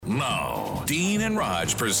Now, Dean and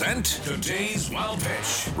Raj present today's Wild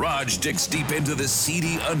Pitch. Raj digs deep into the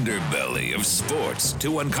seedy underbelly of sports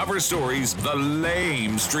to uncover stories the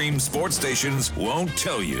lamestream sports stations won't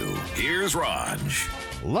tell you. Here's Raj.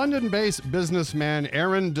 London-based businessman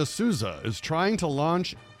Aaron de Sousa is trying to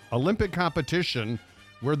launch Olympic competition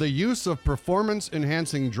where the use of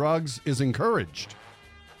performance-enhancing drugs is encouraged.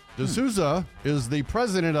 De Sousa is the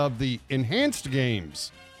president of the Enhanced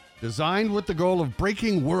Games, designed with the goal of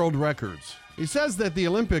breaking world records. He says that the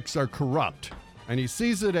Olympics are corrupt, and he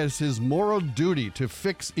sees it as his moral duty to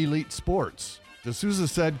fix elite sports. De Sousa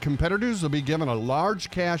said competitors will be given a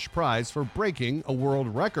large cash prize for breaking a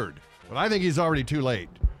world record. But I think he's already too late.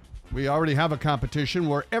 We already have a competition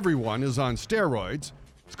where everyone is on steroids.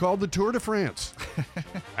 It's called the Tour de France.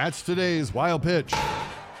 That's today's Wild Pitch.